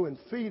them to go and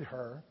feed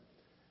her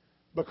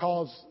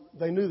because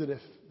they knew that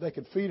if they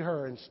could feed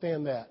her and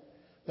stand that,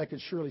 they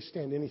could surely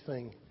stand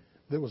anything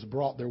that was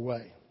brought their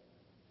way.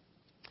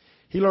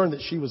 He learned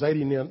that she was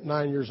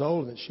 89 years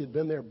old and that she had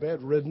been there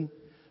bedridden,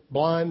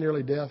 blind,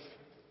 nearly deaf,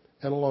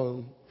 and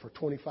alone for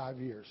 25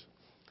 years.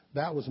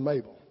 That was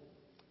Mabel.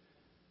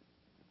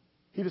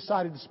 He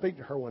decided to speak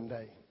to her one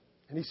day.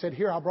 And he said,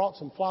 here, I brought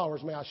some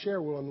flowers. May I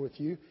share one with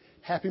you?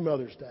 Happy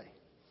Mother's Day.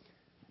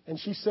 And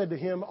she said to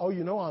him, oh,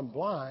 you know I'm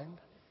blind,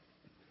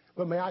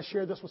 but may I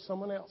share this with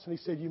someone else? And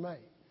he said, you may.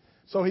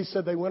 So he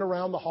said they went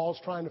around the halls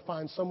trying to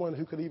find someone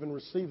who could even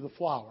receive the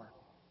flower.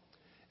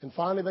 And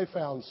finally they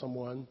found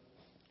someone,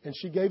 and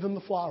she gave him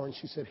the flower, and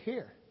she said,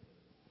 here,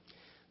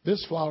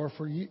 this flower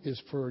is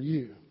for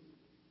you.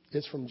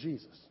 It's from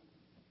Jesus.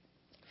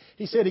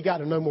 He said he got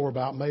to know more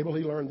about Mabel.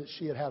 He learned that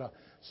she had a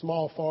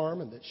small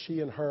farm and that she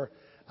and her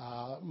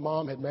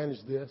mom had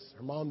managed this.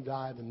 Her mom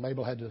died, and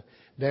Mabel had to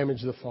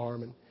damage the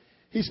farm. And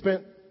he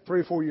spent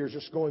 3 or 4 years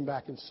just going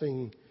back and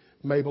seeing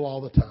Mabel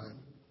all the time.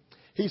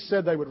 He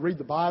said they would read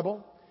the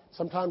Bible.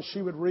 Sometimes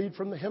she would read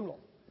from the hymnal.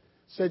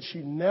 Said she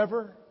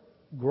never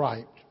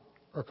griped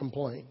or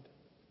complained.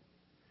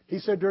 He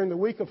said during the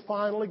week of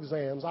final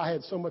exams, I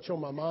had so much on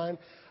my mind,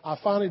 I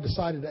finally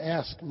decided to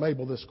ask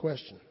Mabel this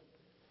question.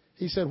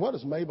 He said, what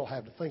does Mabel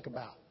have to think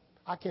about?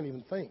 I can't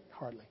even think,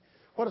 hardly.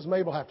 What does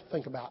Mabel have to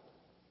think about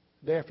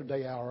day after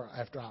day, hour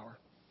after hour?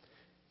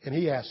 And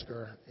he asked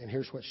her, and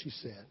here's what she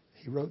said.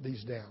 He wrote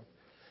these down.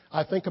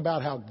 I think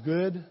about how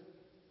good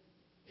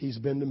He's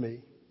been to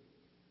me.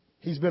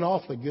 He's been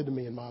awfully good to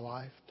me in my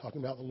life,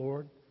 talking about the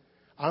Lord.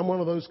 I'm one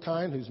of those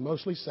kind who's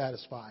mostly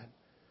satisfied.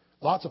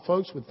 Lots of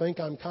folks would think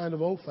I'm kind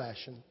of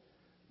old-fashioned,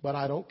 but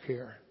I don't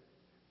care.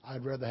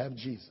 I'd rather have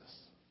Jesus.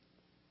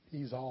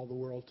 He's all the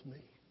world to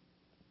me.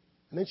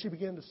 And then she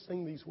began to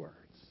sing these words.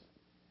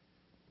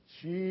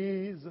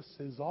 Jesus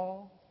is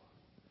all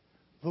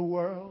the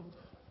world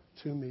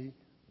to me.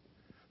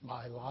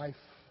 My life,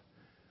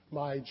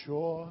 my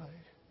joy,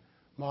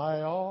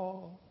 my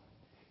all.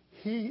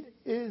 He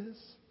is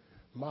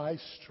my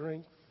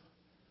strength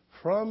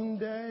from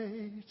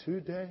day to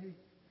day.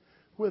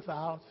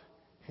 Without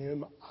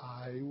him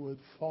I would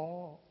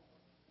fall.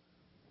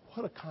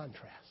 What a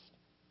contrast.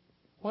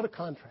 What a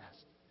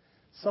contrast.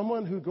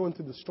 Someone who going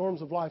through the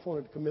storms of life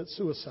wanted to commit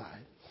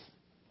suicide,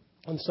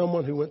 and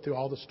someone who went through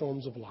all the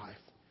storms of life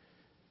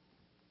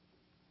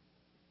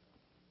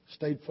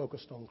stayed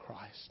focused on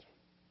Christ.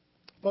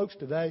 Folks,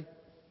 today,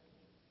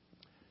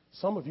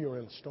 some of you are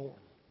in a storm.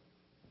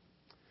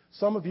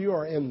 Some of you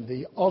are in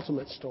the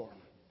ultimate storm.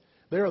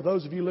 There are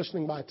those of you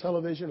listening by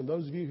television and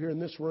those of you here in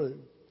this room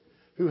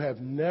who have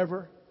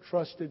never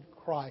trusted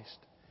Christ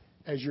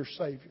as your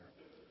Savior.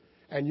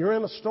 And you're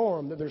in a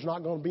storm that there's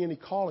not going to be any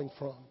calling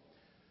from.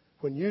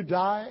 When you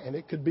die, and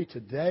it could be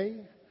today,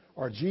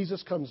 or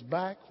Jesus comes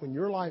back, when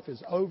your life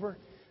is over,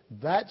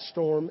 that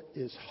storm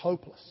is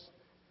hopeless.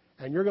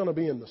 And you're going to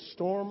be in the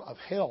storm of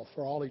hell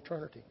for all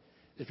eternity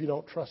if you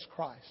don't trust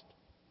Christ.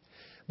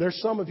 There's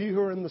some of you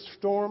who are in the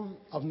storm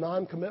of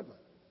non-commitment.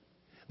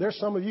 There's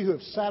some of you who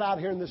have sat out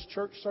here in this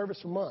church service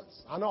for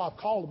months. I know I've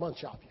called a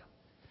bunch of you.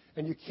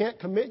 And you can't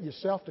commit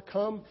yourself to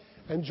come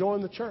and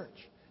join the church.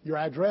 Your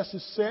address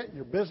is set,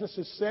 your business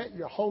is set,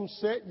 your home's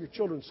set, your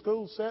children's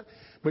school's set.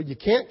 But you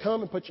can't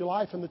come and put your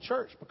life in the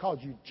church because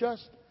you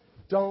just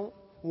don't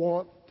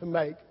want to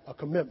make a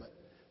commitment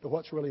to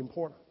what's really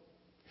important.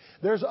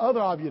 There's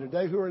other of you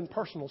today who are in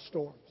personal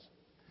storms.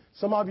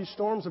 Some of you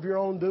storms of your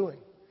own doing.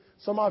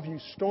 Some of you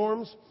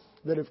storms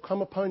that have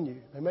come upon you.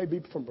 They may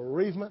be from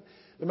bereavement.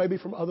 They may be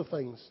from other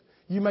things.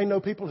 You may know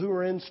people who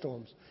are in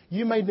storms.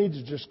 You may need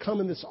to just come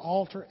in this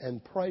altar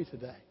and pray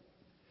today.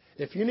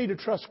 If you need to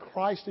trust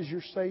Christ as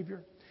your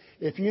Savior,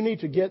 if you need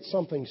to get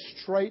something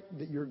straight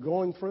that you're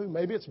going through,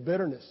 maybe it's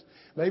bitterness,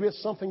 maybe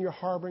it's something you're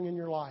harboring in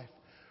your life,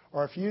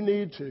 or if you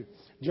need to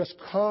just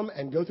come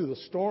and go through the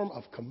storm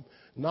of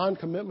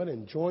non-commitment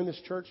and join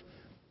this church,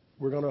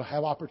 we're going to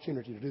have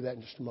opportunity to do that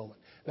in just a moment.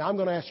 Now, I'm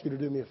going to ask you to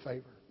do me a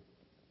favor.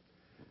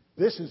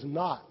 This is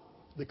not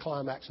the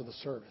climax of the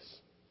service.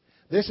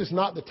 This is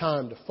not the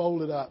time to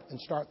fold it up and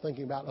start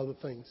thinking about other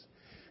things.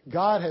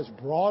 God has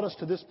brought us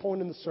to this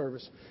point in the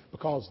service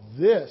because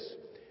this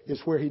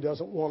is where He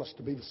doesn't want us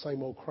to be the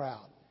same old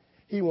crowd.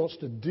 He wants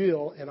to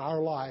deal in our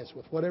lives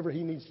with whatever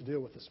He needs to deal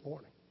with this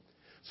morning.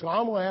 So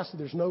I'm going to ask that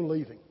there's no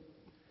leaving.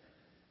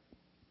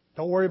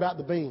 Don't worry about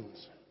the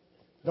beans.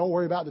 Don't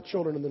worry about the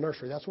children in the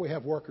nursery. That's what we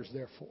have workers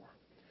there for.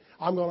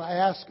 I'm going to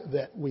ask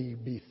that we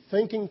be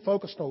thinking,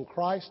 focused on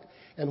Christ,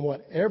 and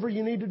whatever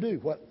you need to do,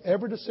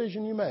 whatever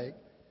decision you make,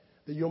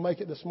 that you'll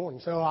make it this morning.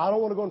 Say, I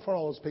don't want to go in front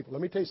of all those people.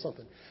 Let me tell you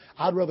something.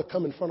 I'd rather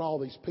come in front of all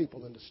these people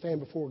than to stand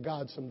before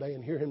God someday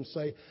and hear Him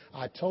say,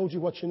 I told you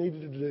what you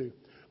needed to do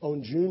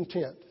on June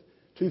 10th,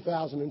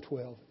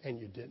 2012, and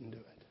you didn't do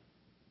it.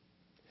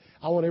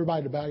 I want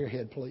everybody to bow your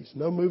head, please.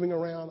 No moving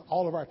around.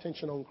 All of our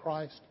attention on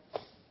Christ.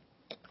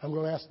 I'm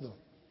going to ask the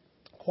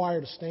choir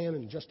to stand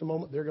in just a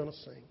moment. They're going to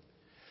sing.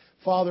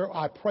 Father,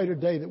 I pray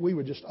today that we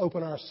would just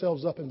open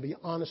ourselves up and be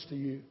honest to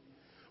You.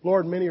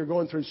 Lord, many are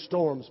going through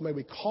storms. May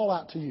we call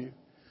out to You.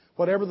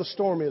 Whatever the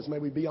storm is, may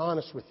we be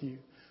honest with You.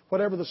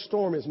 Whatever the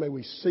storm is, may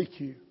we seek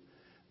You.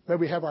 May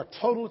we have our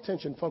total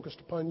attention focused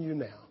upon You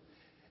now.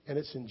 And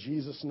it's in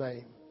Jesus'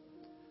 name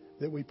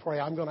that we pray.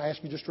 I'm going to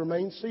ask you just to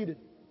remain seated.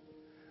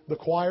 The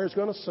choir is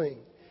going to sing.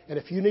 And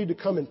if you need to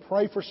come and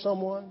pray for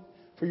someone,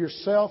 for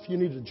yourself, you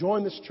need to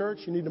join this church,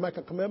 you need to make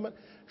a commitment,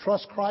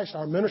 trust Christ,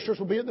 our ministers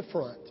will be at the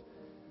front.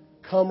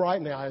 Come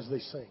right now as they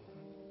sing.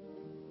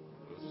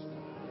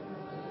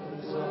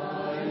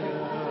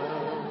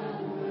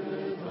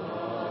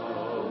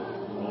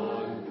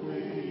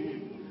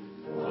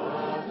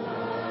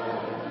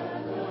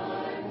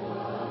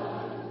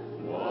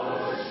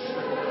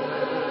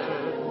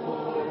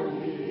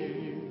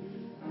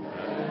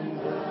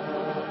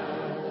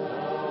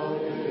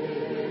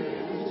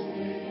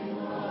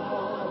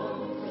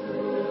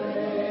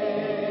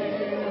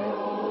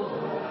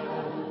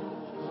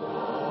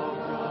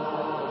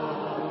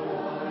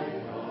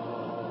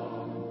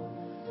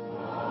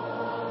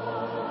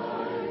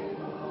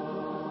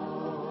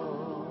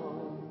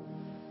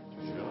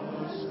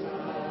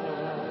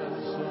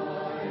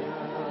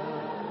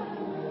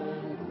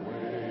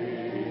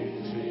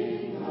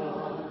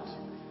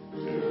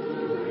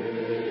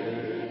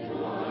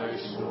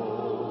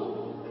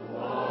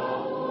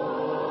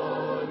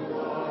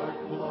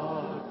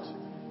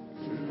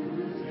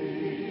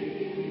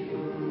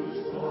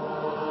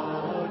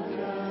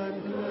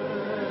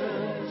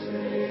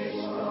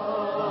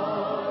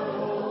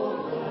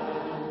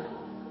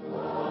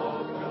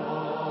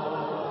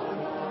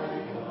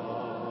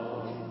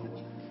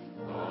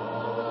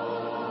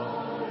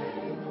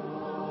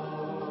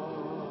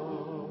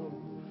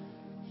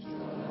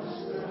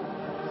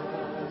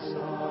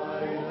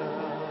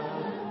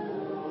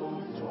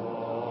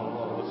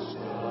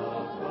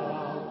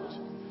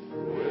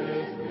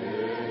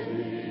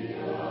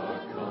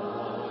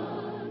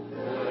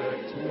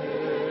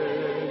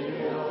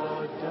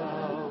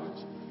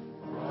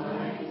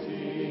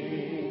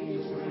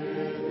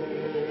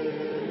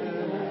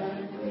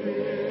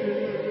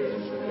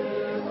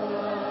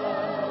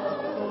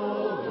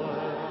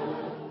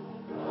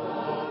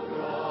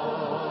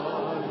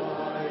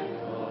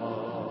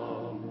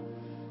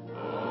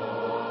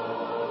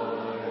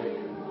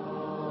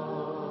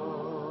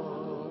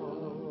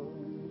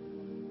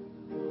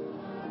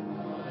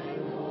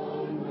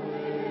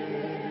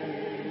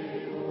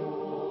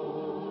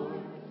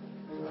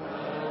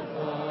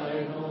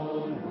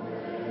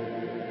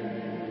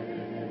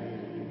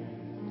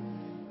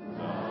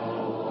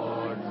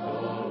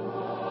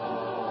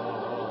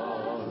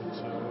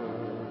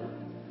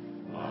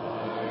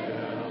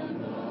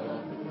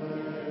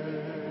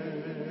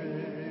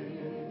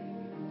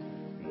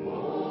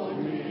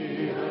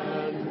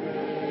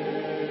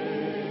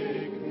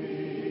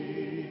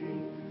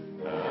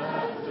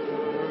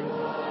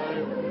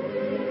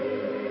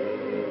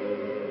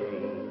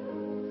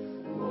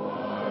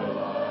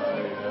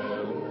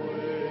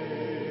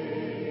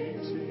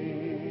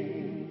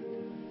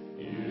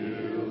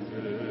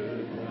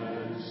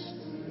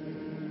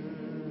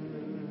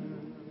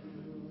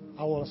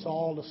 want us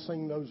all to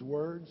sing those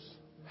words.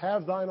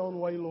 Have thine own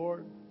way,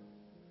 Lord.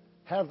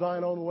 Have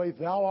thine own way.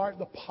 Thou art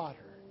the potter.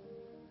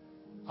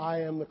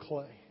 I am the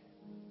clay.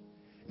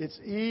 It's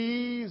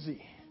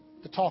easy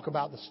to talk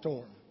about the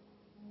storm.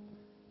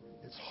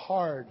 It's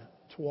hard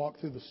to walk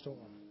through the storm.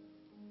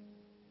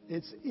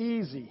 It's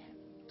easy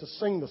to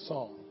sing the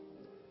song.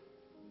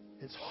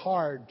 It's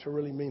hard to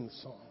really mean the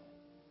song.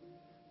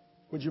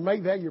 Would you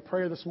make that your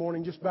prayer this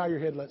morning? Just bow your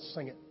head and let's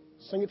sing it.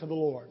 Sing it to the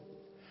Lord.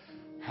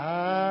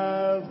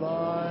 Have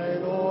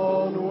thine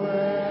own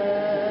way.